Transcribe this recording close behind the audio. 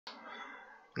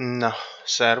Na,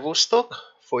 szervusztok!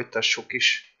 Folytassuk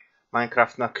is.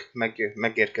 Minecraftnak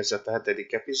megérkezett a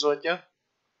 7. epizódja.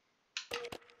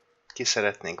 Ki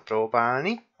szeretnénk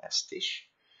próbálni, ezt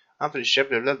is. Április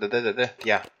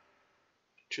ja.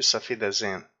 Tschüss auf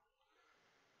Wiedersehen.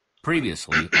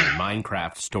 Previously on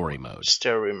Minecraft Story Mode.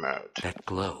 Story Mode. That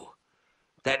glow,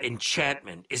 that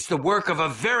enchantment is the work of a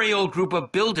very old group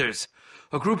of builders.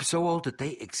 A group so old that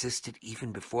they existed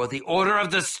even before the Order of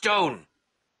the Stone.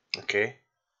 Okay.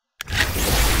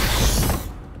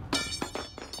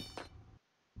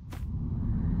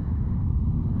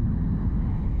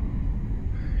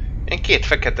 Én két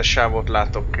fekete sávot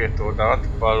látok, két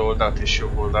oldalt, bal oldalt és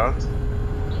jobb oldalt.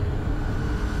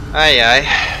 Ajjaj.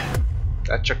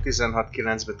 Tehát csak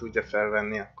 16:9-be tudja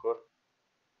felvenni akkor.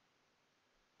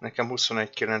 Nekem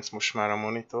 21:9 most már a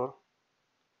monitor.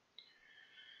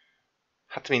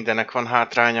 Hát mindennek van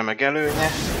hátránya meg előnye.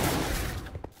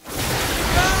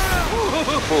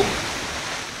 Bum.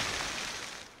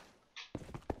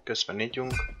 Közben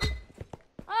ígyunk.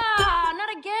 Not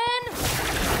again.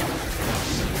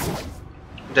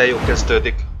 De jó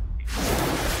kezdődik.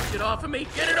 Get off of me!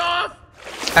 Get it off!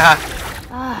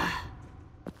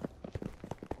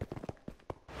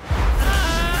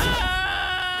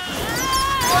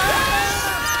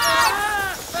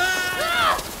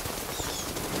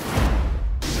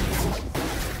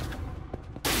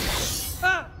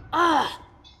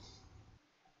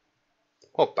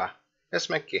 Hoppá, ez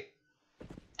meg ki?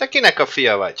 Te kinek a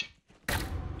fia vagy?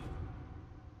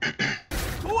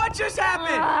 What just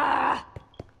happened?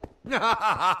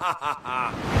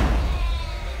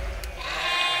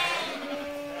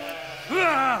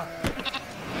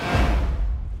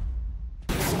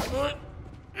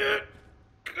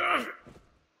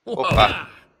 Hoppá.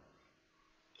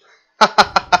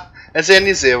 Ez ilyen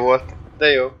izé volt, de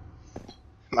jó.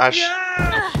 Más.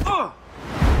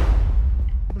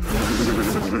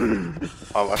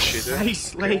 Havas idő.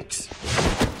 Ice lakes.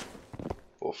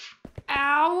 Uff.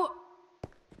 Ow.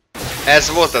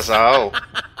 Ez volt az au.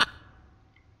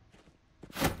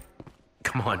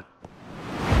 Come on.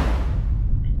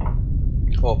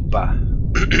 Hoppá.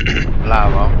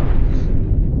 Láva.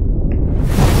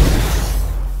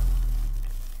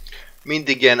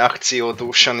 Mindig ilyen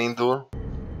akciódúsan indul.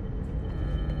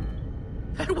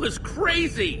 That was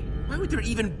crazy! Why would there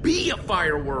even be a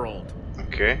fire world?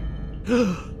 Oké.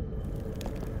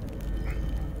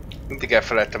 Mindig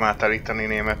elfelejtem átállítani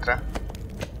németre.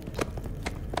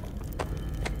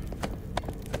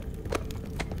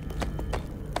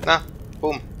 Na,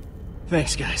 bum.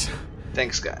 Thanks, guys.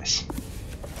 Thanks, guys.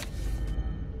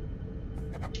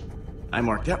 I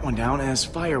marked that one down as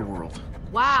Fireworld.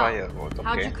 Wow. Fireworld,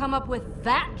 How'd okay. you come up with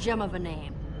that gem of a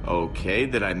name? Okay,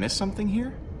 did I miss something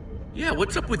here? Yeah,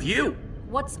 what's up with you?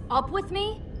 What's up with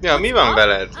me? Ja, mi van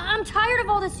veled? I'm tired of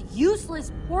all this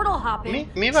useless portal hopping,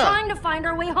 Mi van? trying to find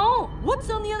our way home. What's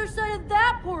on the other side of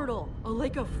that portal? A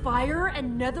lake of fire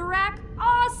and netherrack?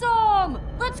 Awesome!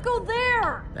 Let's go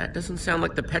there! That doesn't sound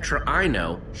like the Petra I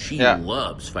know. She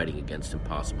loves fighting against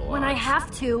impossible odds. When I have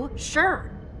to, sure.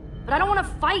 But I don't want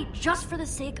to fight just for the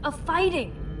sake of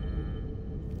fighting.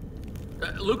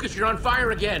 Lucas, you're on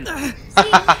fire again.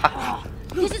 See?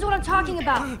 This is what I'm talking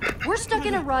about. We're stuck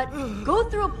in a rut, go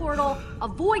through a portal,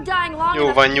 avoid dying long Jó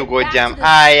enough van, to get back nyugodjam. to the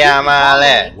Álljál már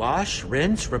le! Wash,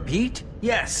 rinse, repeat?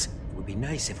 Yes. It would be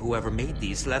nice if whoever made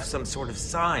these left some sort of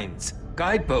signs,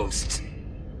 guideposts.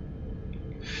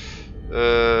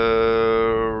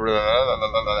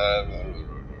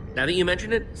 Now that you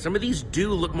mention it, some of these do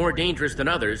look more dangerous than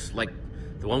others, like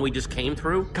the one we just came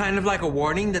through. Kind of like a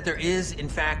warning that there is, in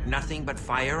fact, nothing but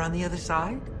fire on the other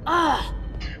side?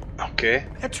 Oké.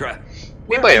 Petra,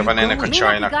 Mi where baja are van you ennek a going?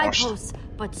 May not be csajnak most? guideposts,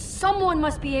 but someone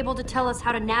must be able to tell us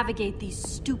how to navigate these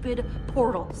stupid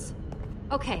portals.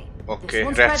 Okay. Oké, this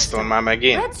one's redstone már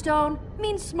megint. Redstone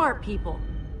means smart people.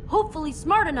 Hopefully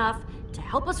smart enough to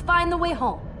help us find the way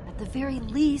home. At the very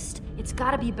least, it's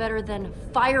gotta be better than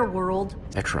Fire World.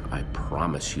 Petra, I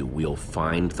promise you we'll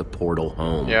find the portal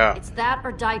home. Ja. It's that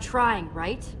or die trying,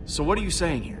 right? So what are you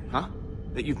saying here, huh?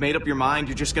 That you've made up your mind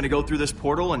you're just gonna go through this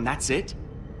portal and that's it?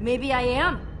 Maybe I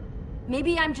am.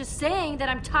 Maybe I'm just saying that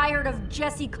I'm tired of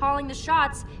Jesse calling the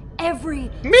shots every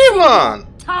Mi van?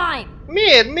 time.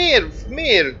 Miért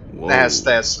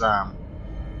nehezte ezt rám?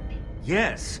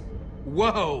 Yes.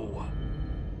 Whoa.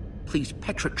 Please,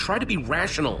 Petra, try to be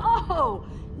rational. Oh,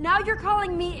 now you're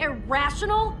calling me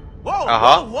irrational? Whoa,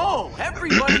 Uh-huh. whoa, whoa!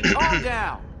 Everybody calm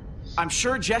down! I'm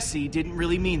sure Jesse didn't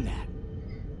really mean that.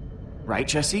 Right,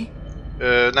 Jesse?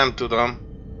 Nem tudom.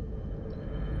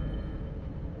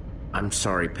 I'm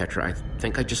sorry, Petra. I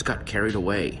think I just got carried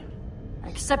away. I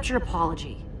accept your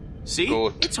apology. See?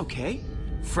 Good. It's okay.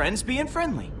 Friends being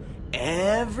friendly.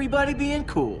 Everybody being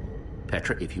cool.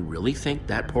 Petra, if you really think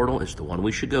that portal is the one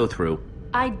we should go through,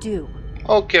 I do.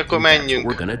 Oké, akkor then that's what menjünk.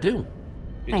 we're gonna do.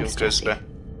 Vigyünk Thanks, közbe.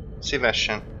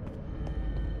 Szívesen.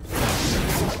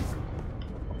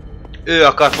 Ő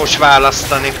akart most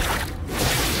választani.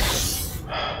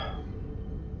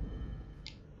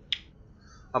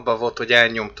 Abban volt, hogy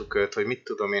elnyomtuk őt, hogy mit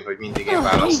tudom én, hogy mindig én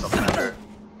választom el ő.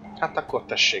 Hát akkor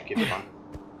tessék, itt van.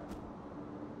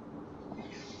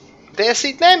 De ez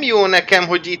így nem jó nekem,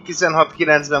 hogy itt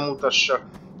 16:9-ben mutassa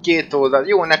két oldal.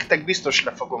 Jó, nektek biztos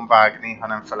le fogom vágni, ha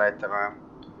nem felejtem el.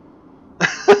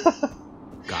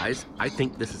 Guys, I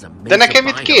think this is a De nekem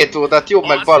itt két oldalt, jobb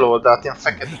meg bal oldalt, ilyen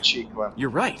fekete csík van.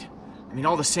 You're right. I mean,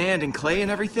 all the sand and clay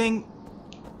and everything.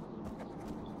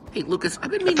 Hey, Lucas, I've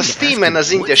been Hát meaning a to ask Steamen you,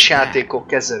 az ingyenes what's that? játékok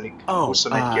kezelik. Oh,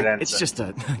 21:9-en. it's just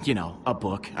a, you know, a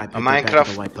book. I picked A it back at Minecraft,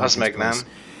 the White az Pumpkin's meg nem. place.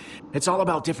 It's all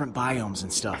about different biomes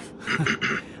and stuff.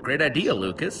 Great idea,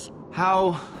 Lucas.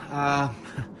 How,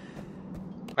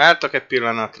 Vártok egy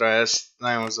pillanatra, ez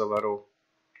nagyon zavaró.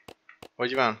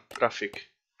 Hogy van?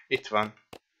 Grafik. Itt van.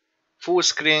 Full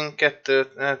screen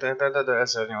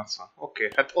 1080. Oké,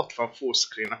 hát ott van full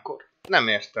screen, akkor nem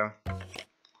értem.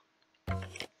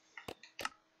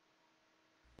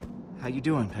 how you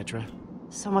doing, Petra?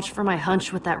 So much for my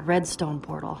hunch with that redstone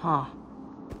portal, huh?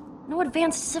 No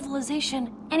advanced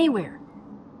civilization anywhere.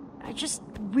 I just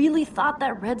really thought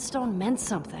that redstone meant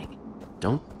something.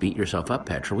 Don't beat yourself up,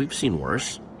 Petra. We've seen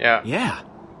worse. Ja. Yeah.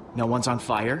 No one's on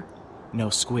fire. No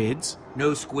squids.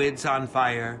 No squids on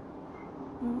fire.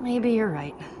 Maybe you're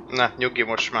right. Na, nyugi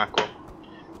most már akkor.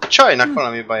 A csajnak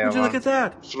valami baja Would you look van.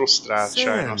 at that? Frusztrált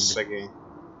Sand. sajnos szegény.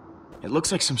 It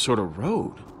looks like some sort of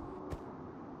road.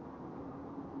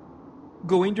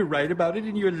 Going to write about it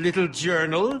in your little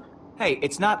journal? Hey,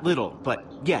 it's not little, but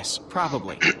yes,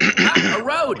 probably. Ah, a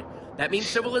road! That means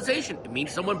civilization. It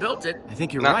means someone built it. I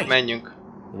think you're Na, right. menjünk.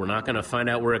 We're not gonna find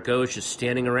out where it goes just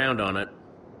standing around on it.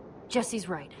 Jesse's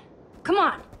right. Come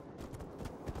on!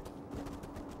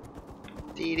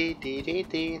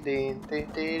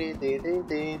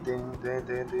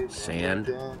 Sand,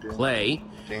 clay,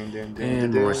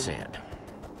 and more sand.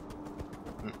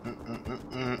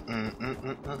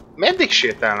 Meddig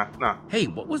sétálnak? Na, Hey,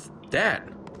 what was that?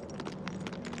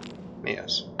 mi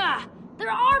az? Ah! There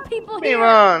are people Mi here!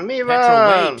 van? Mi Petra,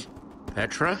 van? wait!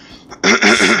 Petra?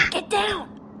 Get down!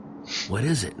 What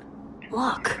is it?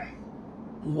 Look.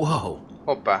 Whoa.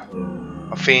 Hoppá.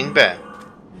 A fénybe?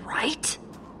 Right?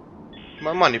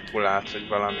 Ma manipulált, vagy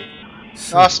valami.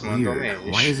 So Azt mondom weird.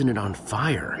 én Why is. isn't it on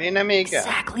fire? Miért nem ég el?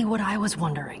 Exactly what I was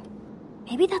wondering.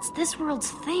 Maybe that's this world's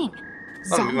thing.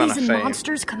 Valami van a Zombies and fején.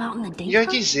 monsters come out in the Ja, hogy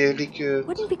daytime? izélik őt.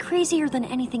 Wouldn't be crazier than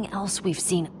anything else we've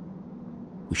seen.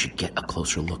 We should get a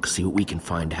closer look, see what we can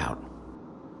find out.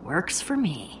 Works for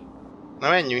me. Na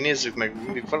menjünk, nézzük meg,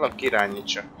 mindig valaki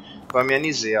irányítsa. Valamilyen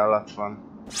izé alatt van.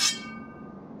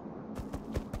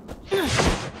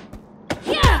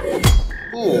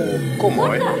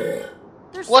 Komoly.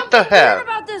 There's What the something hell? weird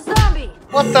about this zombie.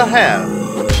 What the hell?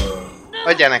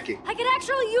 Adja neki. I could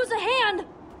actually use a hand.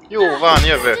 Jó van, It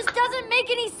jövök. just doesn't make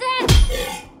any sense.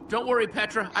 Don't worry,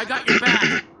 Petra. I got your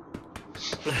back.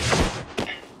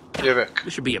 Jövök.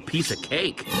 This should be a piece of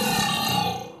cake.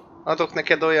 Adok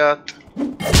neked olyat.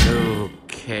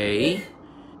 Okay.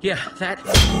 Yeah, that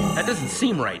doesn't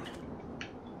seem right.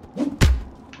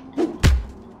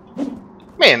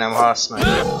 Miért nem halsz meg?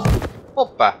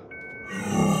 Hoppá.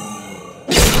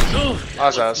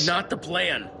 Azaz. Not the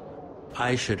plan.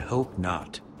 I should hope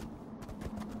not.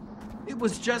 It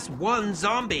was just one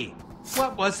zombie.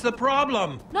 What was the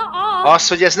problem? Nuh-uh. Az,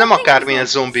 hogy ez nem I think akármilyen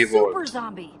it's a zombi super volt.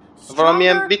 zombie.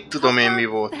 Valamilyen, Stronger, mit tudom én mi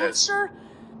tougher, volt ez. faster.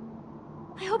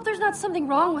 I hope there's not something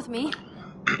wrong with me.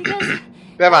 Because that'd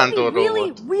be Bevándorló really,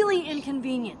 volt. really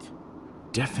inconvenient.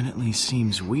 Definitely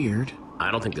seems weird. I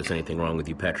don't think there's anything wrong with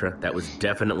you, Petra. That was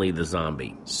definitely the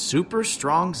zombie. Super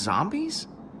strong zombies?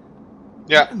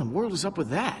 Ja. What in the world is up with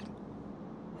that?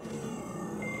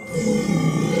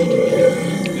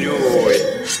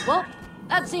 Júj. Well,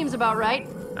 that seems about right.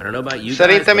 I don't know about you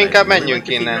Szerintem guys, but inkább I'd really menjünk like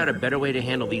to figure innen. out a better way to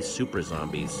handle these super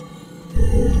zombies.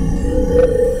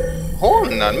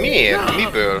 Honnan? Miért?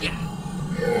 Miből?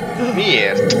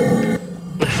 Miért?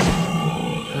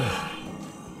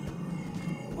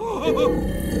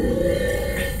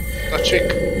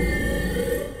 Tocsik.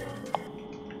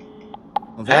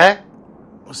 Well, that Eh?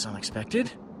 was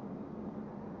unexpected.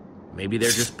 Maybe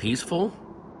they're just peaceful?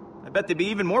 I bet they'd be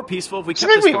even more peaceful if we Ez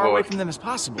kept as meg mi far away volt? from them as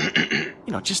possible.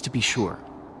 You know, just to be sure.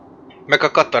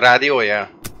 Megakadt a rádiójel?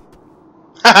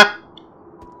 Haha!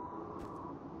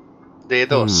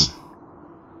 DDoS.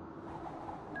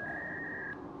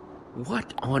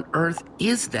 What on earth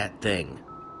is that thing?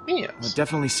 Mi Well, az? it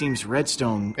definitely seems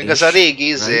redstone. Még az a régi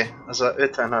izé, az a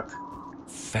 56.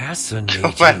 Fascinating.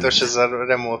 Kapátos ez a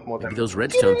remote modem. Maybe those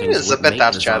redstone things Ez a would make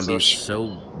the zombies betárcsázós. so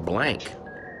blank.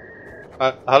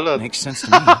 Hallod? Makes sense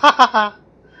to me.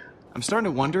 I'm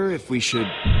starting to wonder if we should.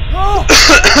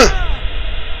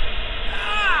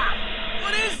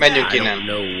 Menjünk I don't innen.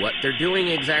 know what they're doing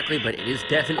exactly, but it is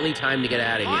definitely time to get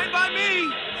out of Fine here. by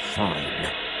me. Fine.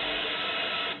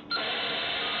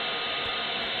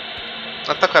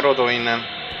 A takarodó innen.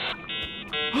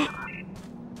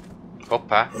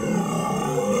 Hoppá.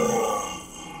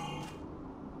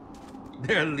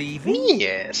 They're leaving? Mi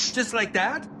ez? Just like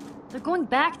that? They're going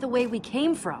back the way we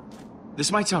came from.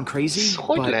 This might sound crazy,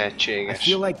 Hogy but I lehetséges?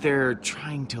 feel like they're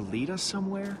trying to lead us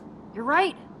somewhere. You're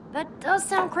right. That does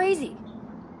sound crazy.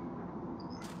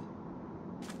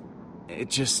 It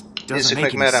just doesn't Nézzük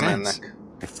make meg, any merre sense. mennek.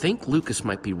 I think Lucas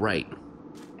might be right.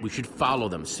 We should follow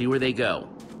them, see where they go.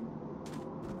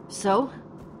 So,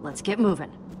 let's get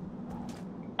moving.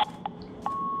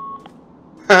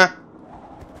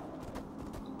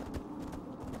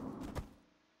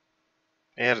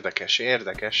 Érdekes,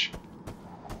 érdekes.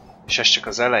 És ez csak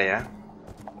az eleje.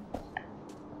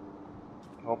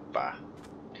 Hoppá.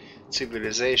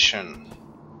 Civilization.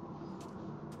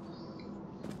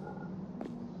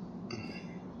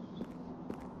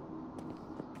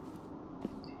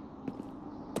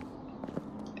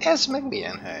 Ez meg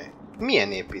milyen hely?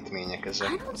 Milyen építmények I ezek?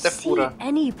 don't De see fura.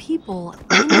 any people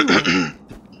anywhere.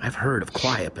 I've heard of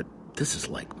quiet, but this is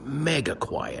like mega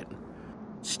quiet.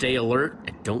 Stay alert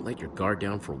and don't let your guard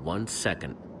down for 1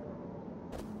 second.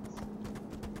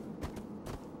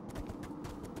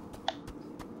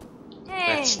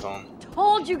 Hey, Redstone.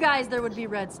 told you guys there would be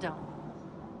redstone.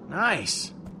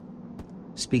 Nice.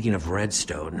 Speaking of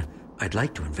redstone, I'd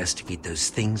like to investigate those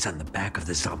things on the back of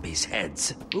the zombies'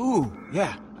 heads. Ooh,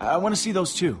 yeah. I want to see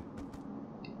those too.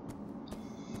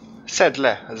 Szedd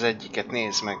le az egyiket,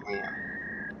 nézd meg milyen.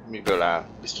 Miből áll?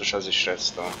 Biztos az is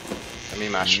redstone. De mi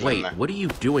más Wait, lenne? what are you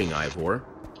doing, Ivor?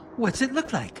 What's it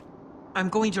look like? I'm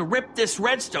going to rip this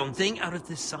redstone thing out of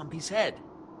this zombie's head.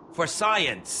 For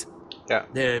science. Ja.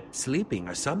 They're sleeping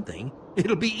or something.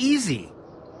 It'll be easy.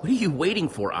 What are you waiting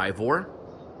for, Ivor?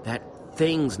 That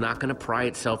thing's not gonna pry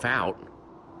itself out.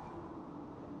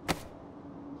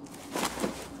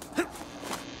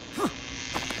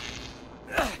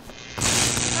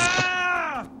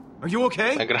 Are you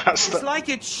okay? Megrázta. It's like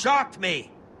it shocked me.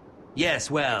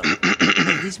 Yes, well,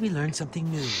 at least we learned something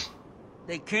new.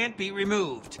 They can't be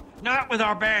removed. Not with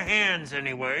our bare hands,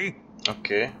 anyway.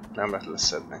 Oké, nem lehet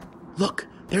leszedni. Look,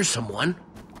 there's someone.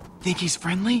 Think he's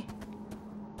friendly?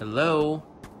 Hello?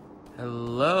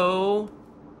 Hello?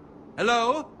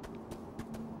 Hello?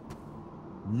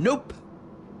 Nope.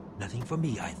 Nothing for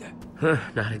me either. Huh,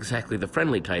 not exactly the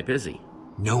friendly type, is he?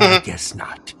 No, I guess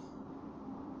not.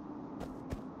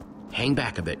 Hang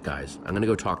back a bit, guys. I'm gonna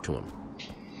go talk to him.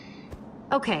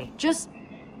 Okay, just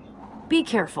be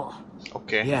careful.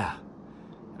 Oké. Yeah.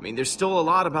 I mean, there's still a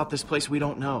lot about this place we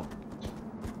don't know.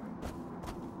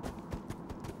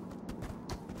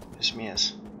 És mi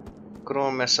ez?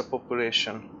 Chrome Mesa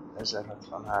Population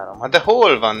 1063. Hát de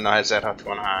hol van a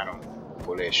 1063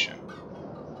 population?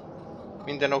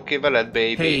 Minden oké veled,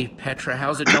 baby? Hey, Petra,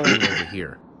 how's it going over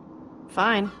here?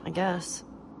 Fine, I guess.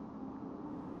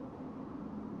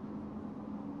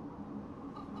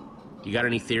 You got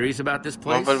any theories about this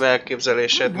Van place? valami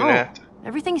elképzelésed, mi No, lehet?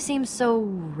 everything seems so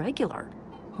regular,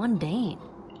 mundane.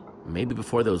 Maybe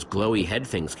before those glowy head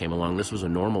things came along, this was a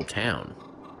normal town.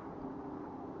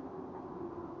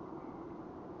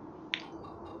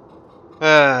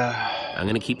 I'm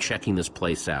gonna keep checking this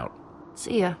place out.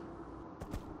 See ya.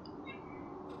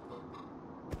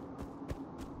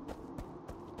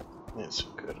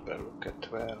 Nézzük körbe, look at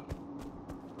 12.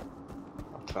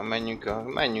 Ott van,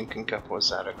 menjünk inkább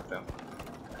hozzá rögtön.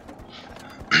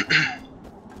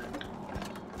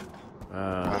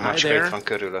 A Hi macska there. itt van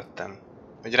körülöttem.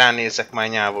 Hogy ránézek, már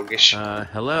nyávog is.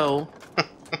 Hello?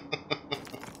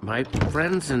 My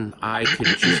friends and I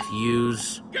could just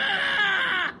use...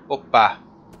 Hoppá!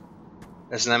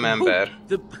 Ez nem ember.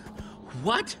 The...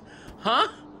 What? Huh?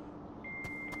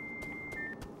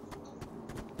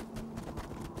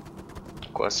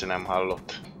 Akkor azt, hogy nem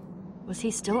hallott. Was he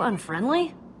still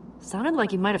unfriendly? Sounded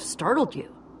like he might have startled you.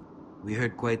 We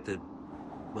heard quite the...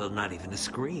 well, not even a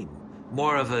scream.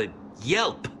 More of a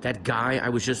yelp. That guy I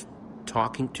was just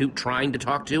trying to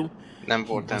talk to? Nem He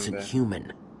volt wasn't ember.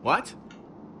 human. What?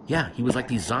 Yeah, he was like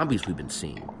these zombies we've been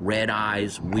seeing. Red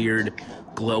eyes, weird,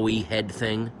 glowy head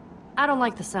thing. I don't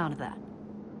like the sound of that.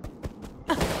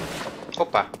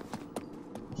 Hoppá!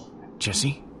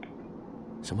 Jesse?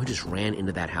 Someone just ran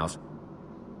into that house.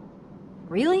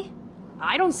 Really?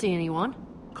 I don't see anyone.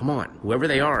 Come on, whoever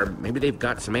they are, maybe they've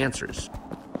got some answers.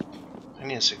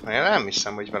 Nézzük meg, nem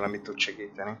hiszem, hogy valamit tud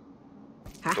segíteni.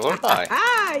 Tolvaj?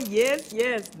 Yes.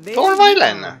 Tolvaj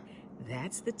lenne?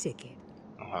 That's the ticket.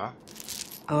 Aha.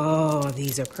 Oh,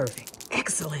 these are perfect.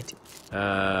 Excellent.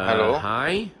 Hello?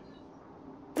 Hi?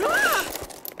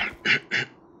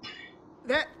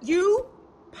 That you?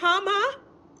 Pama?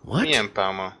 What? Milyen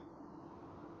Pama?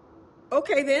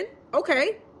 Okay then.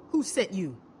 Okay. Who sent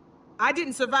you? I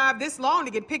didn't survive this long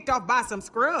to get picked off by some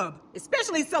scrub.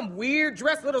 Especially some weird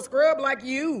dressed little scrub like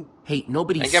you. Hey,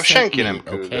 nobody Engem sent senki me, nem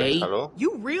küldött, okay? hello?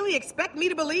 You really expect me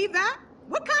to believe that?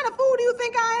 What kind of fool do you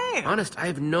think I am? Honest, I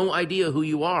have no idea who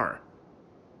you are.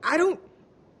 I don't...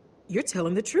 You're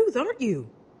telling the truth, aren't you?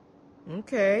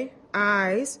 Okay.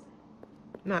 Eyes.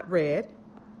 Not red.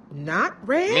 Not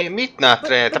red? Mit not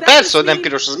red? But Persze, hogy that nem must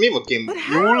piros, az mi volt én? But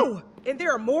how? And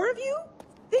there are more of you?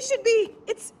 This should be...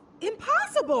 It's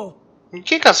impossible.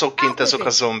 Kik azok kint, azok a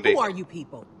zombik? Who are you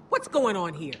people? What's going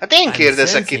on here? Hát én I'm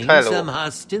kérdezek itt, sensing some hello.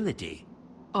 hostility.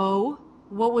 Oh?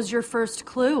 What was your first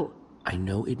clue? I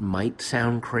know it might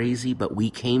sound crazy, but we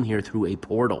came here through a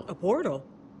portal. A portal?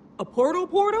 A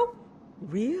portal?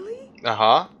 Really?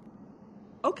 Aha.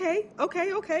 Okay.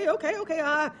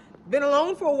 Been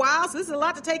alone for a while, so this is a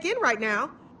lot to take in right now.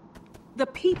 The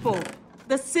people,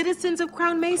 the citizens of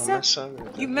Crown Mesa.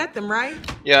 You've met them, right?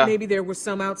 Yeah. Maybe there was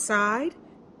some outside.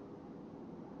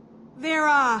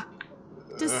 They're,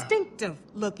 distinctive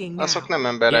looking now. Azok nem Yeah,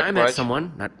 emberek I met vagy.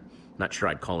 someone. Not sure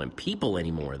I'd call them people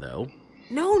anymore, though.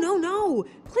 No.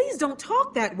 Please don't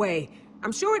talk that way.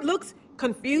 I'm sure it looks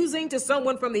confusing to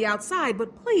someone from the outside, but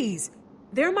please,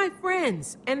 they're my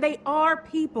friends, and they are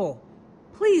people.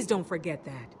 Please don't forget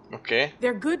that. Oké.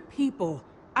 They're good people.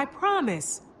 I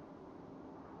promise.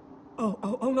 Oh,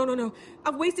 no.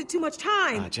 I've wasted too much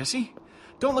time. Jesse?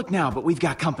 Don't look now, but we've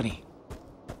got company.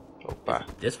 Hoppá.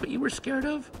 This what you were scared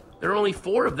of? There are only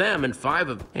 4 of them and 5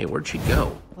 of... Hey, where'd she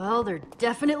go? Well, they're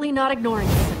definitely not ignoring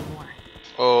us anymore.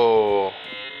 Ó.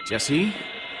 Jesse,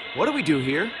 what do we do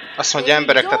here? Azt mondja,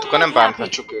 emberek, tehát akkor nem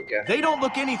bánthatjuk őket. They don't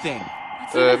look anything.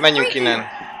 Menjünk innen.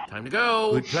 Time to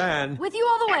go. Good plan. With you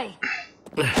all the way.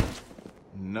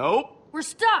 Nope. We're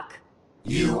stuck.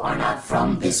 You are not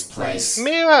from this place.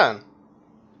 Mi van?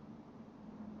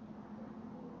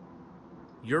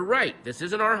 You're right. This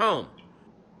isn't our home.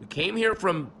 We came here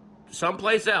from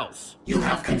someplace else. You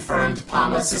have confirmed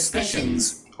Palma's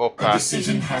suspicions. The Hoppá.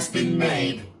 decision has been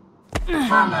made.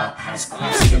 Palma has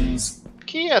questions.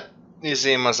 Ki a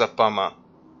izém az a Pama?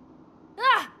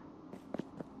 Ah!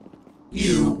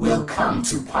 You will come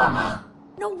to Palma.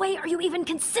 No way are you even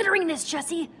considering this,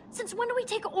 Jesse. Since when do we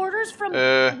take orders from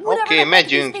whatever Oké, the heck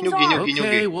megyünk. these things Nyugi, are? nyugi,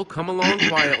 Okay, nyugi. we'll come along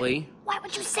quietly. Why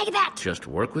would you say that? Just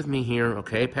work with me here,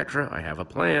 okay, Petra? I have a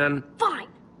plan. Fine.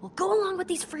 We'll go along with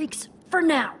these freaks for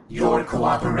now. Your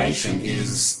cooperation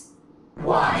is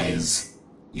wise.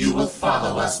 You will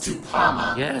follow us to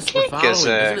Palma. Yes, we're following.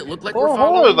 Doesn't it look like we're Hol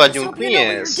following? Just vagyunk? hope Mi you know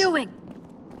what ez? you're doing.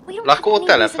 We don't have any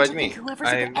Lakótelep, reason vagy to mi? think whoever's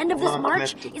at the end of this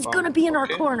march is gonna be in our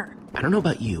corner. I don't know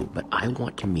about you, but I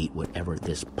want to meet whatever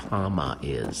this Pama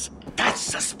is.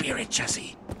 That's the spirit,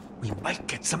 Jesse. We might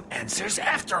get some answers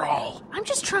after all. I'm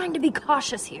just trying to be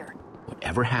cautious here.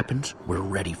 Whatever happens, we're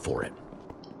ready for it.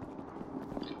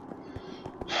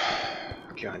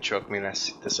 Kíváncsiak, mi lesz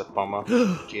itt ez a Pama.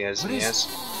 Ki ez, mi ez?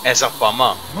 Ez a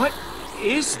Pama? What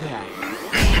is that?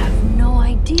 I have no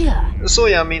idea. Ez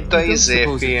olyan, mint a You don't izé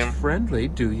suppose film. it's friendly,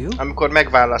 do you? Amikor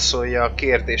megválaszolja a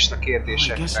kérdést a I guess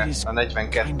it kérdésekre. is A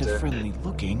kind 42. of friendly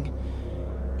looking.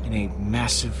 In a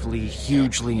massively,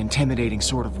 hugely intimidating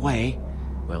sort of way.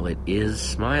 Well, it is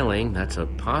smiling. That's a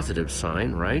positive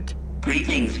sign, right?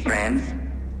 Greetings, friends.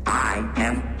 I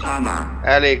am Pama.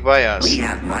 Elég baj We az.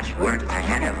 have much work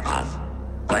ahead of us,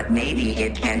 but maybe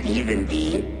it can even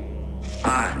be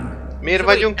fun. Miért So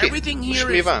wait, vagyunk everything itt? Most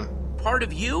here mi is van? part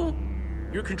of you?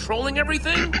 You're controlling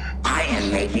everything? I am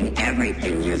making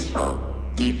everything useful,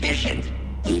 efficient,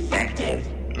 effective.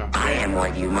 I am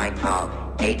what you might call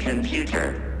a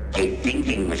computer, a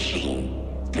thinking machine,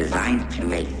 designed to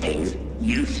make things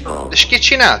useful. És ki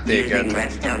csinált Using téged?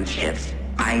 redstone chips,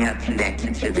 I have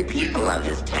connected to the people of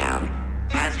this town,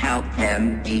 has helped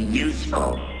them be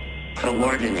useful,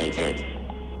 coordinated.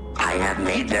 I have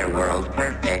made their world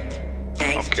perfect.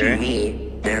 Thanks Okay. to me,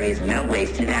 there is no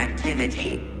wasted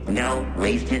activity, no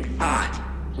wasted thought.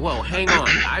 Whoa, hang on.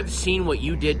 I've seen what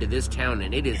you did to this town,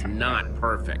 and it is not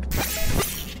perfect.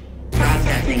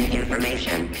 Processing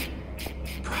information.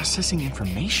 Processing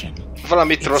information?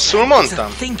 Valamit rosszul It's mondtam? a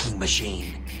thinking machine.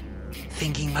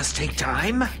 Thinking must take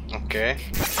time. Oké.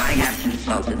 I have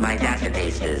consulted my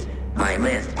databases my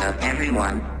list of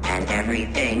everyone and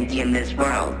everything in this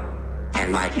world.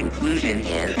 And my conclusion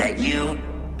is that you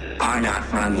are not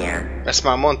from here. Ezt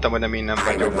már mondtam, hogy nem innen I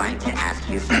would vagyok. like to ask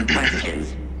you some questions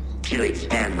to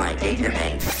expand my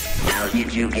database. How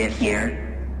did you get here?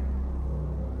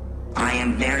 I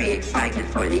am very excited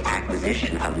for the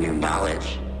acquisition of new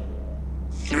knowledge.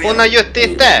 Honnan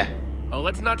jöttél te? Oh,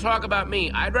 let's not talk about me.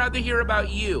 I'd rather hear about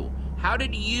you. How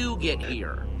did you get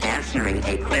here? Answering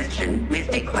a question with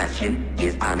a question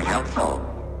is unhelpful,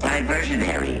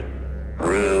 diversionary,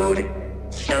 rude.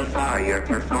 So far, your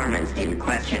performance in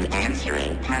question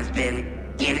answering has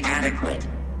been inadequate.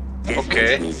 This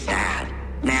makes me sad.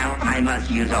 Now I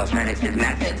must use alternative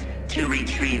methods to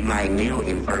retrieve my new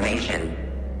information.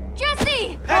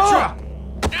 Jesse! Petra!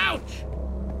 Ouch!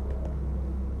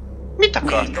 Mit We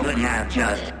akartok? could have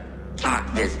just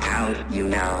talked this out, you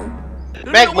know.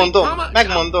 Megmondom, Mama, I'll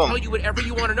megmondom. tell you whatever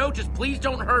you want to know, just please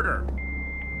don't hurt her.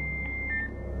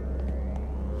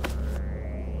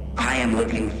 I am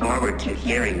looking forward to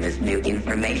hearing this new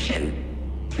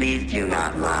information. Please do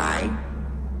not lie.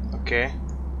 Okay.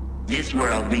 This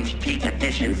world reached peak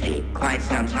efficiency quite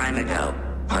some time ago.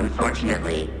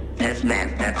 Unfortunately, this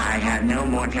meant that I had no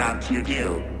more job to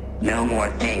do, no more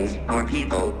things or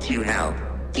people to help,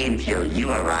 until you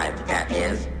arrived, that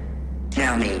is.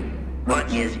 Tell me,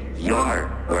 what is your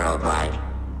world like?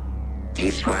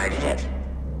 Describe it.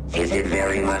 Is it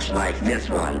very much like this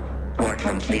one, or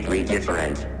completely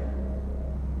different?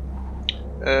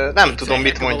 Nem tudom,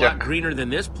 mit It's a lot mondjak. greener than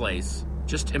this place.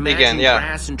 Just imagine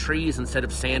grass and trees instead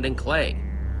of sand and clay.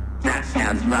 That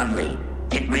sounds lovely.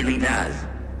 It really does.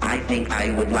 I think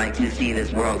I would like to see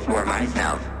this world for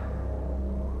myself.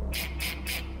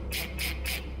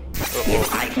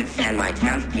 If I could send my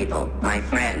townspeople, my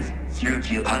friends, through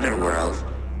to other worlds,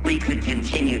 we could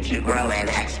continue to grow and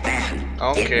expand.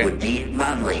 It would be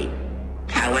lovely.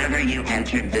 However you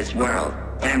entered this world,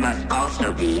 there must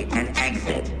also be an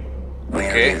exit.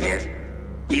 Where is it?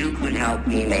 You could help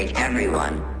me make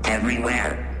everyone,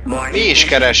 everywhere, more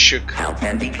efficient. Help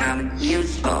them become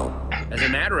useful. As a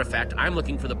matter of fact, I'm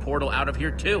looking for the portal out of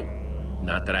here too.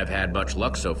 Not that I've had much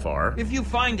luck so far. If you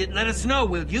find it, let us know,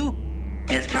 will you?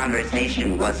 This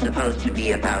conversation was supposed to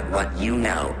be about what you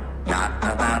know, not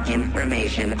about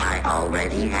information I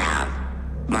already have.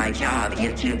 My job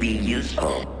is to be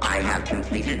useful. I have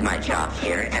completed my job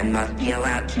here and must be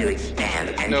allowed to expand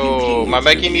and Már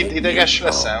megint continue to be ideges useful.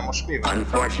 leszel? Most mi van?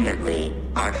 Unfortunately,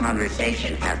 our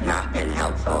conversation has not been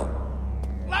helpful.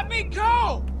 Let me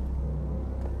go!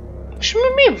 És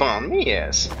mi van? Mi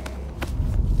ez?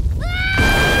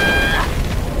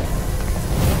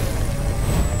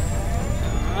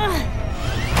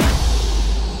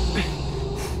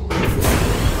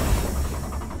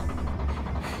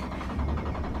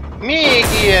 Még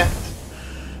ilyet?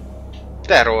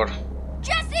 Terror.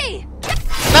 Jesse!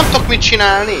 Nem tudok mit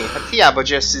csinálni? Hát hiába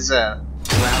Jesse-zel.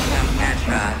 Welcome,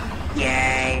 Petra.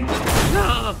 Yay!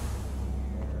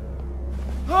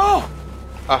 Oh!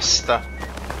 Asta.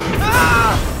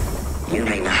 You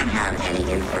may not have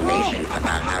any information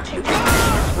about how to enter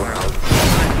this world,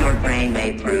 but your brain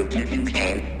may prove to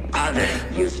contain other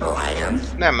useful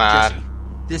items. Nem már.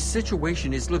 This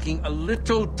situation is looking a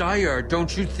little dire,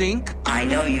 don't you think? I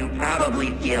know you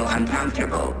probably feel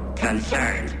uncomfortable,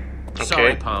 concerned.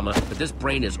 Sorry, Palma, but this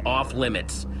brain is off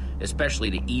limits. Especially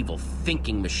to evil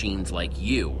thinking machines like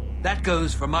you. That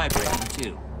goes for my brain,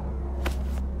 too.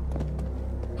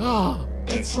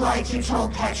 It's like you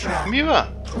told Petra. Mi van?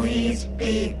 Please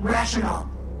be rational.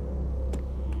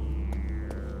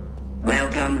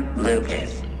 Welcome,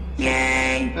 Lucas.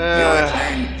 Yay! Your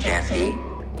turn, Jesse.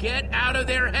 Get out of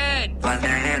their head! But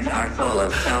their heads are full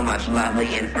of so much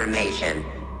lovely information.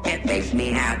 It makes me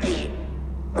happy.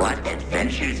 What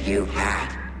adventures you've had.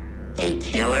 A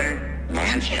killer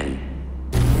mansion.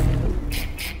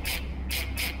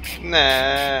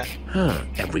 Nah.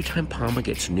 Every time Palma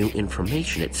gets new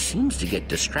information, it seems to get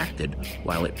distracted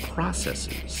while it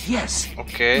processes. Yes.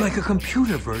 Okay. Like a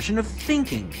computer version of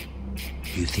thinking.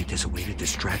 Do you think there's a way to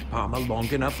distract Palma long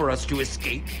enough for us to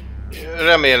escape?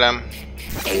 Remélem.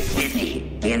 A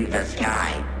city in the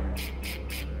sky.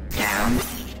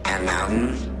 Towns and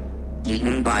mountains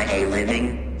eaten by a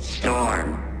living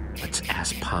storm. Let's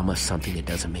ask Palma something that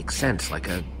doesn't make sense, like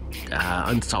a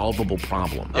unsolvable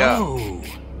problem. Yeah. Oh.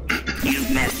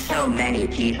 You've met so many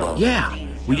people. Yeah,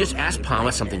 we just ask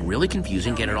Palma something really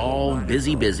confusing, get it all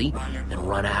busy, and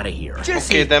run out of here.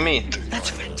 Jesse, Oké, de mit? that's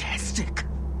fantastic.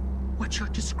 What you're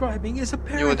describing is a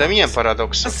Jó, de milyen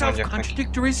paradox. A paradoxot mondjak neki?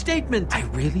 self-contradictory statement. I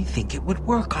really think it would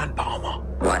work on Palma.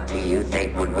 What do you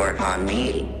think would work on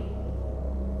me?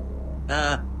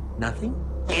 Nothing?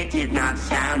 It did not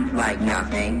sound like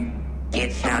nothing.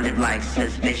 It sounded like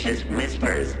suspicious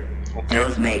whispers.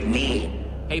 Those make me.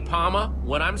 Hey, Palma,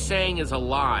 what I'm saying is a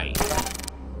lie.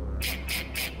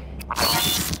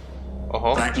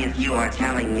 But if you are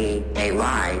telling me a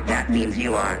lie, that means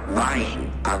you are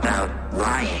lying about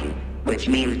lying, which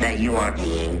means that you are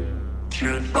being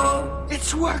truthful.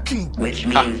 It's working. Which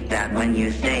means that when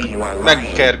you say you are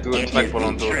lying, it is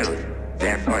the truth.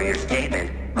 Therefore, your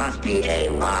statement must be a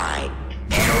lie.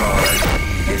 Error.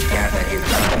 This data is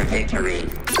contradictory.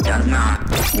 Does not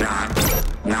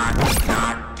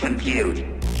compute.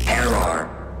 Error.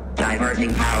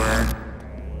 Diverting power.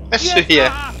 Ez hülye.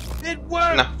 It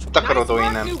worked. Na, takarodó nice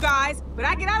innen. work, you guys, but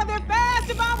I get out of there fast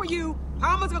if I were you.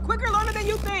 Palma's a quicker learner than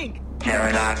you think.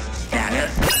 Paradox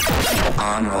status.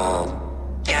 On roll.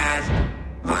 Yes,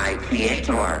 my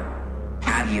creator.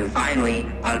 Have you finally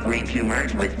agreed to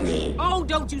merge with me? Oh,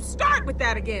 don't you start with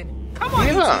that again. Come on,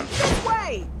 Yeah. this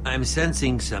way. I'm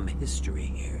sensing some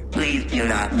history here. Please do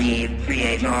not leave,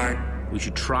 creator. We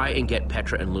should try and get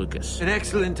Petra and Lucas. An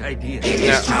excellent idea.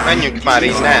 Ja, menjünk már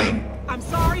innen. I'm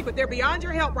sorry, but they're beyond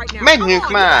your help right now. Menjünk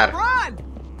Come on, már! Run!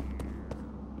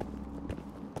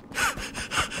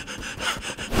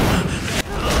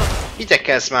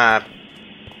 Igyekezz már!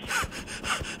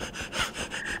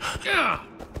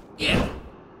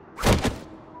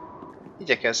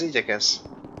 Igyekezz.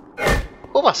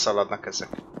 Hova szaladnak ezek?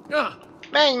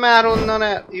 Menj már onnan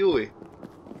el! Júj!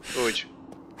 Úgy.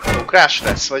 Ugrás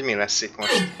lesz, vagy mi lesz itt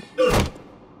most?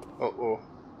 Oh-oh.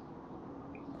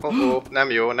 Oh-oh,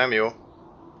 nem jó.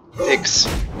 X.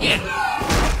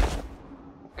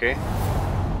 Oké.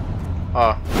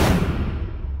 A.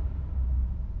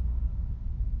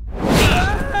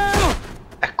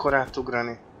 Ekkor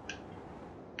átugrani.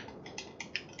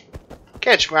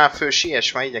 Kecs már föl,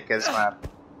 siess már, igyekezz már.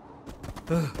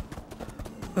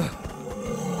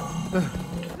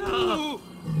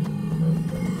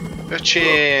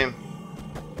 Öcsém!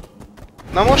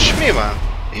 Na most mi van?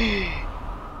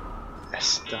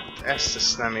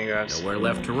 Ez nem igaz. Nowhere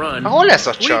left to run. Hol ez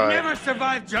a We've csaj? never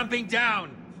survived jumping down.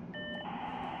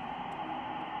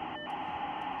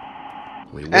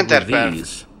 We would Enter with path.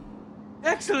 these.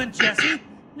 Excellent, Jesse.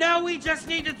 Now we just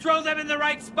need to throw them in the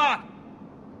right spot.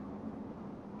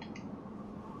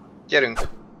 Gyerünk.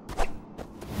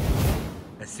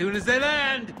 As soon as they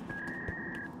land.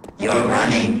 Your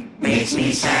running makes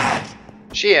me sad.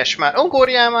 Siess már,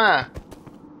 ugorjál már!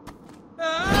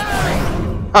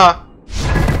 Ha!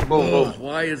 Boom, boom.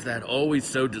 Why is that always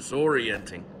so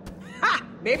disorienting? Ha!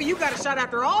 Maybe you got a shot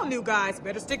after all, new guys.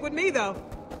 Better stick with me, though.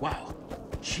 Wow.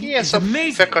 She Ki ez is a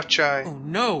amazing. feka csaj? Oh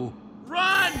no.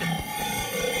 Run!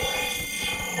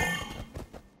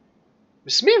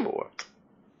 Ez mi volt?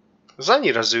 Ez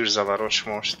annyira zűrzavaros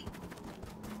most.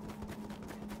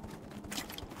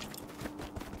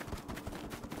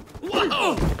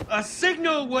 Whoa! A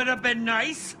signal would have been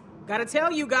nice. Gotta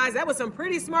tell you guys, that was some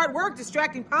pretty smart work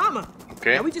distracting Palma.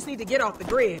 Okay. Now we just need to get off the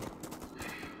grid.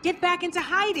 Get back into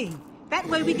hiding. That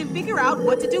way we can figure out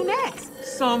what to do next.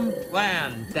 Some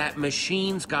plan. That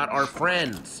machine's got our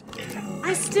friends.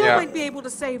 I still Yeah. might be able to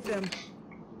save them.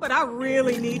 But I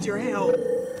really need your help.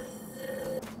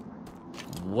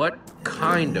 What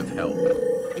kind of help?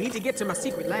 I need to get to my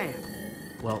secret lab.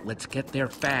 Well, let's get there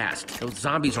fast. Those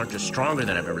zombies aren't just stronger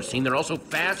than I've ever seen, they're also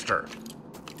faster.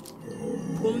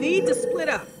 We'll need to split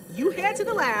up. You head to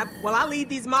the lab while I lead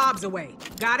these mobs away.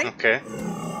 Got it? Okay.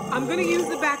 I'm gonna use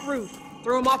the back route.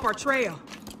 Throw them off our trail.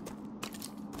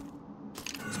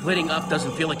 Splitting up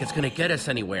doesn't feel like it's gonna get us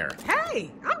anywhere. Hey,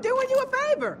 I'm doing you a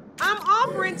favor. I'm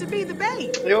offering to be the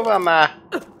bait. Jó van már.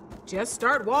 Just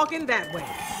start walking that way.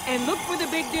 And look for the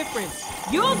big difference.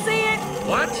 You'll see it.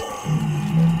 What?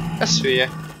 Ez hülye.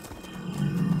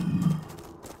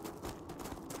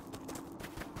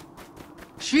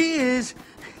 She is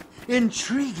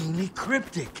intriguingly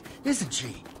cryptic, isn't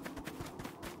she?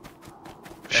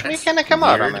 És mi kell nekem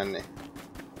arra menni?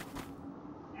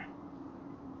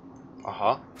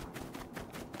 Aha.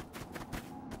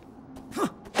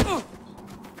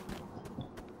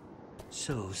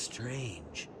 So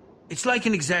strange. It's like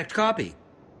an exact copy.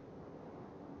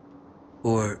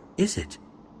 Or is it?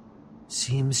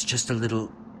 Seems just a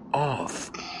little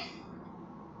off.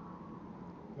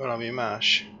 Valami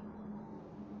más.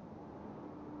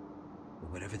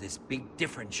 Whatever this big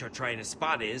difference you're trying to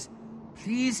spot is,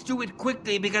 please do it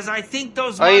quickly because I think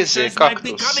those A izé, monsters might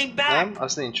be kaktusz. coming back. Nem?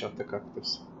 Az nincs ott a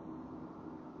kaktusz.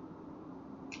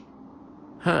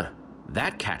 Huh.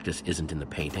 That cactus isn't in the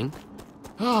painting.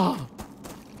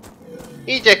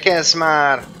 Igyekezz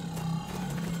már!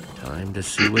 Time to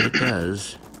see what it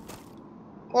does.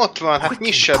 Ott van, hát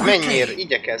nyissad, menjél,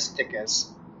 igyekezz.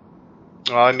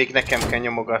 Még nekem kell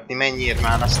nyomogatni. Menjél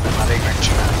már, aztán már rég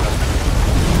megcsináltad.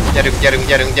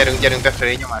 Gyerünk,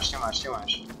 befelé, nyomás.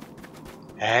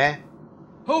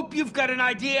 Hope you've got an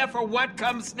idea for what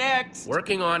comes next.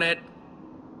 Working on it.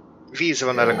 Víz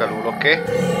van a legalul, oké?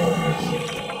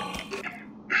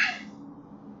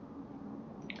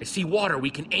 I see water. We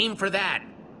can aim for that.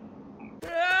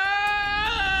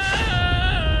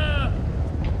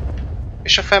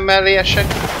 És a fenn mellé esek?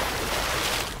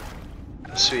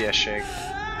 Ez hülyeség.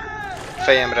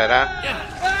 Fejemre rá.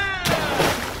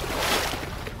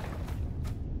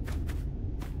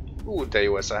 De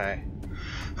jó ez a hely.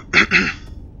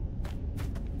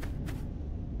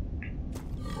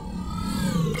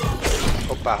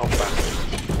 Hoppá.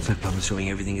 It's like Palma's showing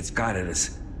everything it's got at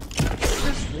us.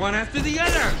 Just one after the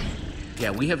other.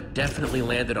 Yeah, we have definitely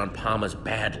landed on Palma's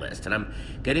bad list, and I'm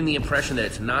getting the impression that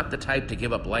it's not the type to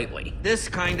give up lightly. This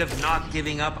kind of not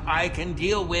giving up I can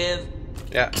deal with.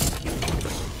 Yeah.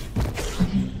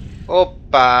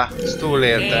 Hoppá, ez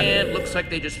túlélte. And looks like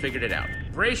they just figured it out.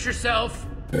 Brace yourself.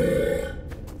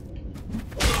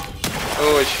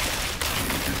 Úgy.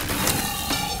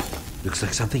 Looks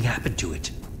like something happened to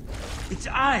it. Its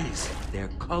eyes, their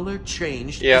color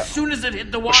changed Yeah. as soon as it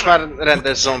hit the Most water. már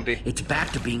rendes zombi. It's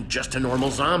back to being just a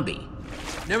normal zombie.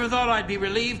 Never thought I'd be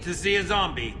relieved to see a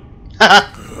zombie.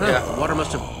 The water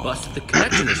must have busted the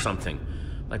connection or something,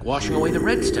 like washing away the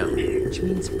redstone. Which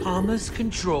means Palma's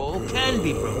control can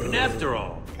be broken after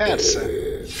all. Persze.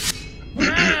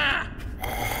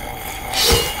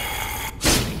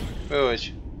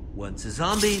 Úgy. Once a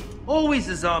zombie, always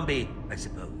a zombie, I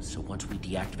suppose. So once we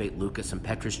deactivate Lucas and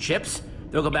Petra's chips,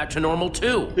 they'll go back to normal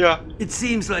too. Ja. It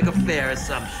seems like a fair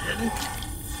assumption.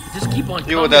 Just keep on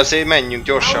Jó, coming. de azért menjünk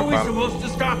How are we gyorsabban. supposed to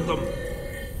stop them?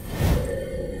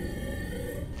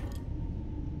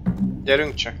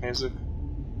 Gyerünk csak, nézzük.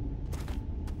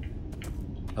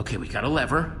 Okay, we got a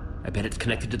lever. I bet it's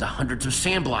connected to the hundreds of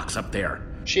sand blocks up there.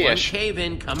 Siess. One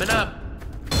cave-in coming up.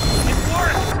 It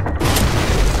worked!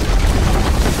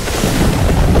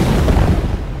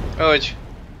 Úgy.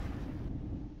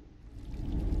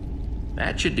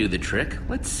 That should do the trick.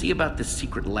 Let's see about this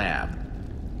secret lab.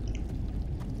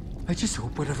 I just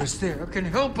hope whatever's there can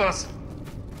help us.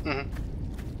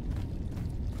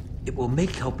 It will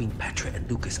make helping Petra and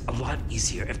Lucas a lot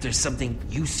easier if there's something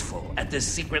useful at this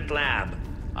secret lab.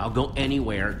 I'll go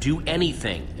anywhere, do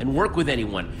anything, and work with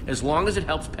anyone, as long as it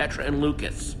helps Petra and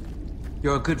Lucas.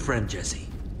 You're a good friend, Jesse.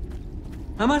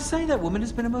 I must say that woman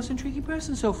has been a most intriguing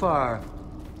person so far.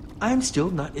 I'm still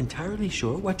not entirely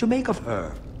sure what to make of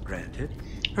her. Granted,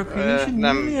 her creation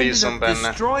nem really ended bízom up benne.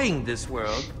 destroying this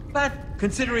world. But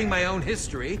considering my own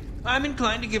history, I'm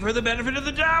inclined to give her the benefit of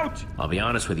the doubt. I'll be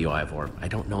honest with you, Ivor. I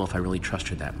don't know if I really trust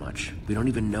her that much. We don't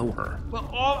even know her. Well,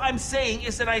 all I'm saying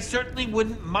is that I certainly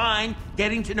wouldn't mind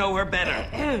getting to know her better.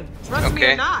 Trust me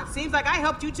Okay. or not, seems like I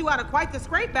helped you two out of quite the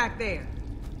scrape back there.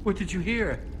 What did you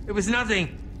hear? It was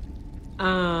nothing.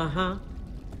 Uh-huh.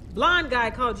 Blonde guy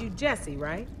called you Jesse,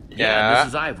 right? Yeah, this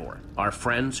is Ivor. Our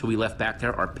friends who we left back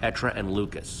there are Petra and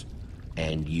Lucas.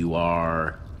 And you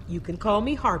are... You can call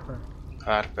me Harper.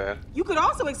 Harper. You could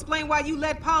also explain why you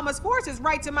led Palma's forces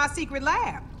right to my secret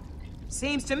lab.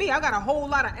 Seems to me I got a whole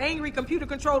lot of angry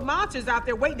computer-controlled monsters out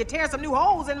there waiting to tear some new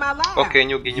holes in my lab. Oké,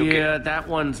 nyugi. Yeah, that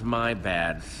one's my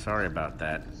bad. Sorry about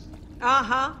that.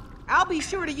 Uh-huh. I'll be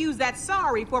sure to use that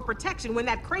sorry for protection when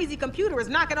that crazy computer is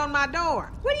knocking on my door.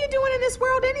 What are you doing in this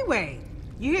world anyway?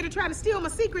 You here to try to steal my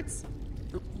secrets?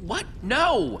 What?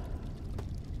 No!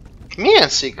 Milyen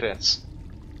secrets?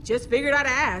 Just figured I'd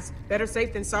ask. Better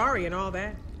safe than sorry and all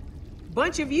that.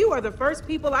 Bunch of you are the first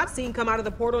people I've seen come out of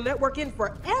the portal network in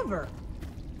forever.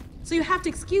 So you have to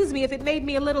excuse me if it made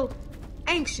me a little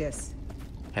anxious.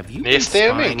 Have you been Néztél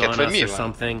spying minket, on vagy us mi or van?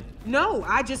 something? No,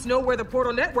 I just know where the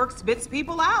portal network spits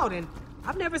people out, and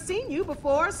I've never seen you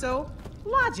before, so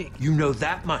logic. You know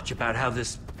that much about how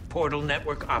this portal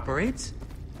network operates?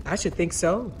 I should think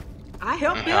so. I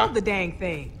helped build the dang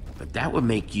thing. But that would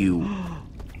make you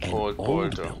an Old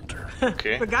old builder. builder.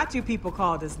 Okay. Forgot you people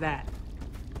called us that.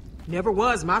 Never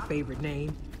was my favorite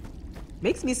name.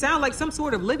 Makes me sound like some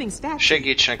sort of living statue.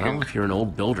 Segíts Well, nekünk. if you're an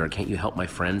old builder, can't you help my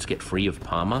friends get free of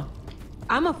Palma?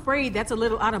 I'm afraid that's a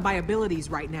little out of my abilities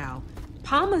right now.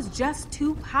 Palma's just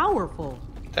too powerful.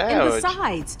 And Dehogy.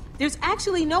 besides, there's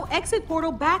actually no exit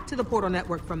portal back to the portal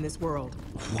network from this world.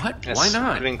 What? Ez Why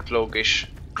not? Rinklóg is.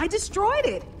 I destroyed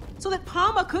it so that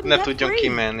Palma couldn't Ne get tudjon free.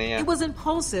 kimenni, yeah. It was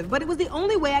impulsive, but it was the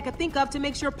only way I could think of to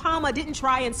make sure Palma didn't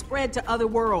try and spread to other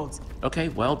worlds. Okay,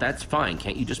 well, that's fine.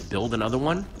 Can't you just build another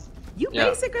one? You Yeah.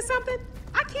 basic or something?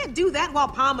 I can't do that while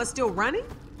Palma's still running.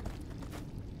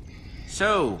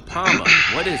 So, Palma,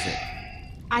 what is it?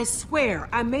 I swear,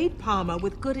 I made Palma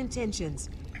with good intentions.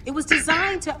 It was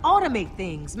designed to automate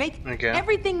things, make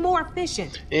everything more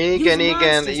efficient.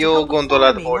 Igen, jó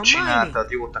gondolatból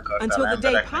csináltad, jót akartál until the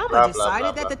day embereknek, Palma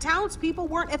decided that the townspeople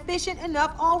weren't efficient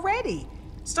enough already.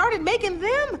 Started making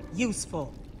them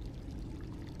useful.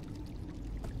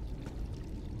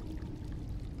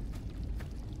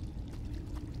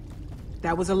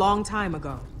 That was a long time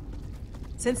ago.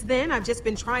 Since then, I've just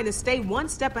been trying to stay one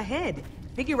step ahead,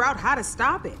 figure out how to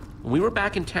stop it. When we were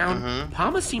back in town,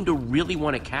 Palma seemed to really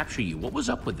want to capture you. What was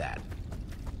up with that?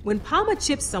 When Palma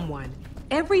chips someone,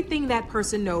 everything that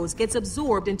person knows gets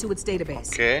absorbed into its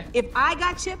database. Okay. If I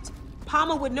got chipped,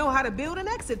 Palma would know how to build an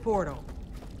exit portal.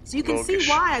 So you can see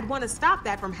why I'd want to stop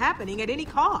that from happening at any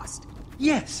cost.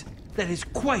 Yes, that is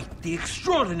quite the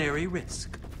extraordinary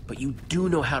risk. But you do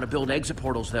know how to build exit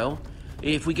portals, though.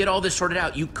 If we get all this sorted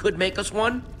out, you could make us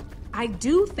one? I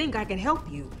do think I can help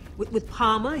you. With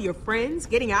Palma, your friends,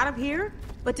 getting out of here.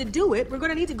 But to do it, we're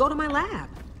gonna need to go to my lab.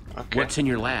 Okay. What's in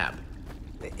your lab?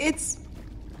 It's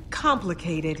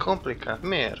complicated.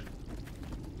 Miért?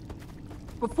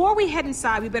 Before we head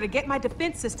inside, we better get my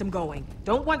defense system going.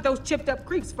 Don't want those chipped up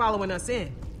creeps following us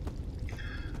in.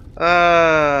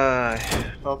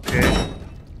 Okay.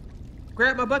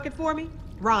 Grab my bucket for me.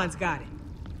 Ron's got it.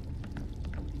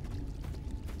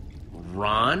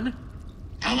 Ron?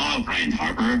 Hello, friend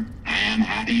Harper. I am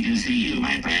happy to see you,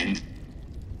 my friend.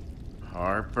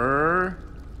 Harper?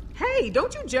 Hey,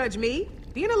 don't you judge me.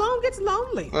 Being alone gets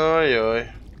lonely. Ajaj.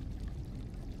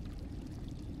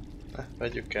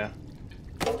 Vegyük el.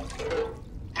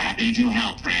 Happy to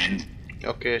help, friend.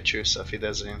 Okay, tschüss, auf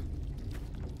Wiedersehen.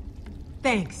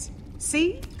 Thanks.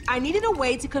 See? I needed a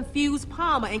way to confuse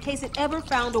Palma in case it ever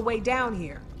found a way down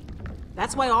here.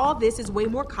 That's why all this is way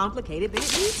more complicated than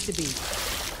it needs to be.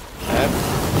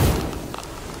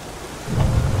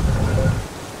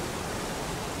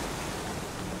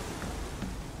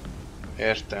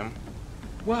 Értem.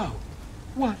 Wow,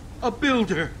 what a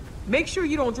builder! Make sure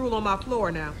you don't drool on my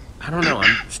floor now. I don't know,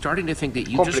 I'm starting to think that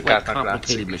you just like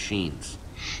complicated machines.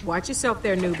 Watch yourself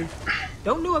there, newbie.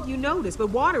 Don't know if you noticed, but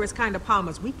water is kind of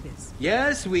Palma's weakness.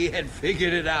 Yes, we had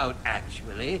figured it out,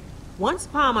 actually. Once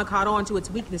Palma caught on to its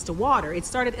weakness to water, it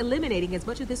started eliminating as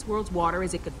much of this world's water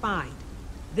as it could find.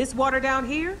 This water down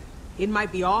here, it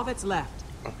might be all that's left.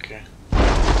 Okay.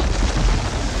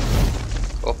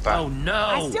 Opa. Oh no!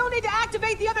 I still need to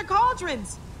activate the other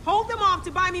cauldrons. Hold them off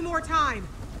to buy me more time.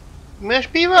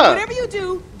 Whatever you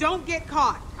do, don't get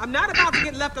caught. I'm not about to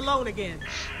get left alone again.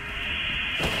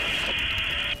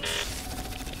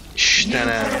 You could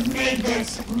have made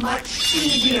this much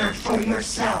easier for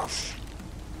yourself.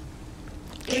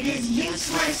 It is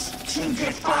useless to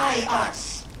defy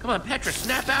us. Come on, Petra,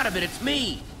 snap out of it. It's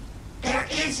me. There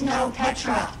is no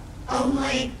Petra,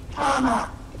 only Palma.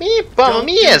 Mi Palma?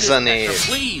 Mi ez a név?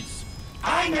 Please.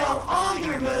 I know all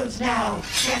your moves now,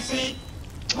 Jesse.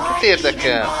 Why Mit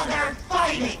érdekel? bother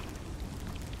fighting?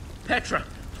 Petra,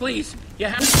 please, you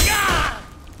have to...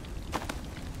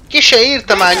 Ki se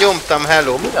írta, már nyomtam,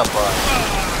 hello, mi a baj?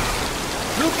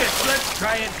 Lucas, let's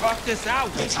try and talk this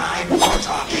out. The time for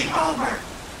talking over.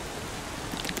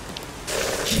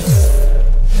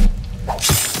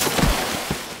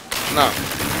 Na,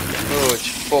 úgy,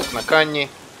 fognak annyi.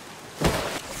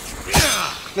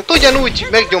 De ugyanúgy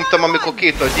megnyomtam, amikor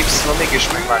két nagy X van,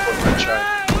 mégis megvágott a csaj.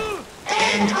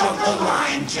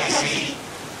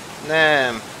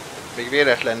 Nem, még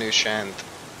véletlenül se end.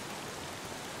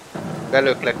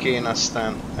 Belöklek én,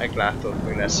 aztán meglátod,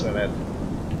 mi lesz veled.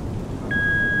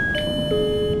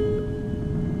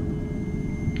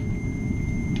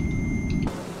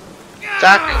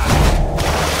 Tak!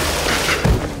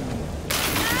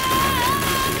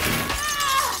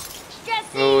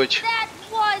 Úgy.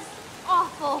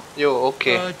 Jó,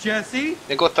 oké. Jesse?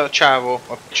 Még ott a csávó.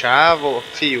 A csávó? A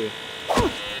fiú.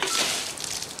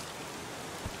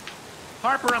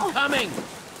 Harper, I'm coming.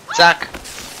 Zack!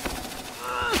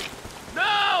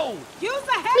 No!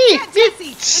 Mi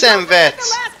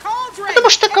szenvedsz? De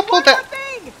most te kapod el...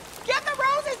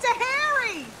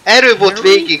 Erről volt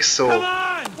végig szó.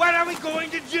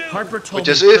 Hogy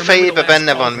az ő fejébe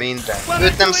benne van minden.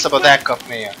 Őt nem szabad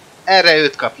elkapnia. Erre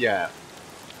őt kapja el.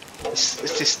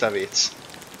 Ez tiszta vicc.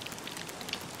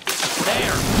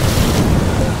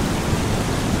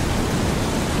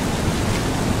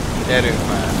 Gyerünk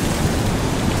már.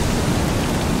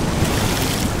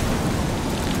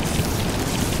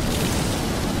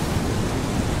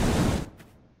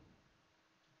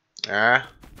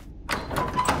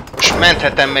 Most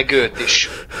menthetem meg őt is.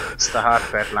 Ezt a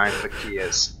Harper lányt, vagy ki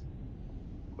ez?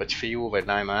 Vagy fiú, vagy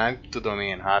lány, már nem tudom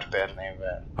én Harper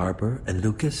névvel. Harper and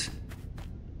Lucas?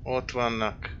 Ott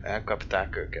vannak,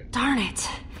 elkapták őket. Darn it.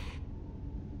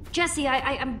 Jesse,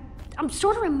 I'm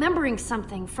sort of remembering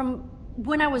something from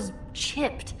when I was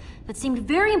chipped that seemed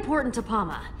very important to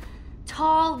Palma.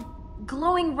 Tall,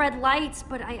 glowing red lights,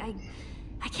 but I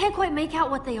can't quite make out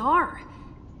what they are.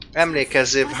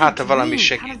 Emlékezzél, hát ha valami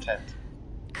segíthet.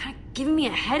 Kind of giving me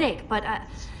a headache, but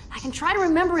I can try to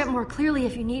remember it more clearly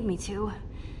if you need me to.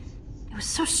 It was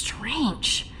so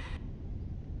strange.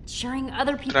 Sharing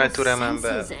other people's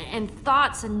senses and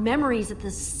thoughts and memories at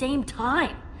the same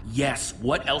time. Yes,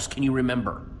 what else can you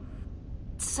remember?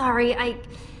 Sorry, I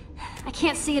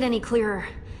can't see it any clearer.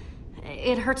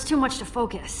 It hurts too much to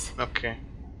focus. Okay.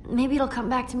 Maybe it'll come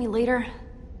back to me later.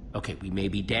 Okay, we may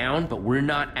be down, but we're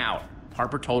not out.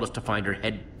 Harper told us to find her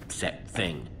headset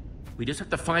thing. We just have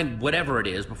to find whatever it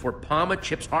is before Palma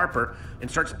chips Harper and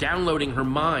starts downloading her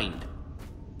mind.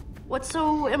 What's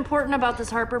so important about this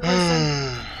Harper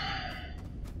person?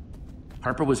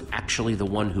 Harper was actually the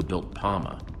one who built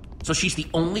Palma. So she's the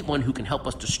only one who can help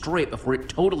us destroy it before it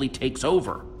totally takes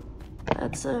over.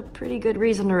 That's a pretty good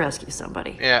reason to rescue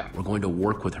somebody. Yeah. We're going to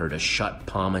work with her to shut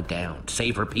Palma down,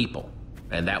 save her people.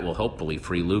 And that will hopefully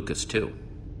free Lucas too.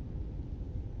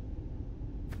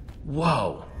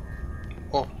 Whoa.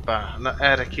 Hoppá, na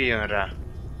erre kijön rá.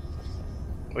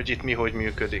 Hogy itt mi hogy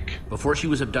működik. Before she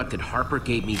was abducted, Harper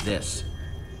gave me this.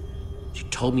 She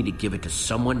told me to give it to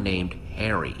someone named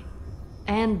Harry.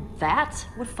 And that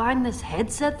would find this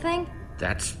headset thing?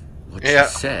 That's what she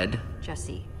said.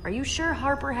 Jesse, are you sure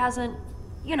Harper hasn't,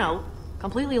 you know,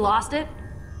 completely lost it?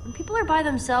 When people are by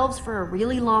themselves for a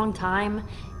really long time,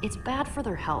 it's bad for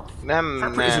their health.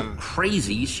 Harper isn't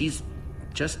crazy, she's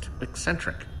just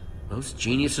eccentric. Most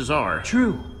geniuses are.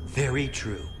 True. Very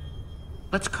true.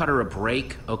 Let's cut her a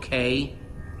break, okay?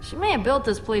 She may have built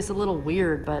this place a little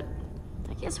weird, but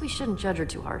I guess we shouldn't judge her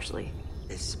too harshly.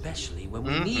 Especially when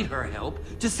we need her help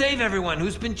to save everyone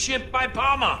who's been chipped by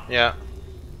Palma. Yeah.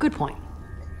 Good point.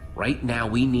 Right now,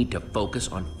 we need to focus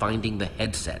on finding the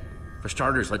headset. For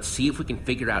starters, let's see if we can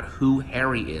figure out who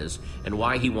Harry is and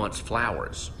why he wants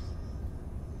flowers.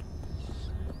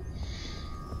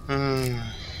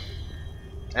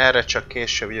 Erre csak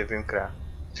később jövünk rá.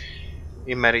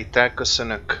 Immár itt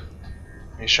elköszönök,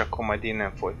 és akkor majd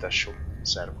innen folytassuk.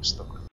 Szervusztok!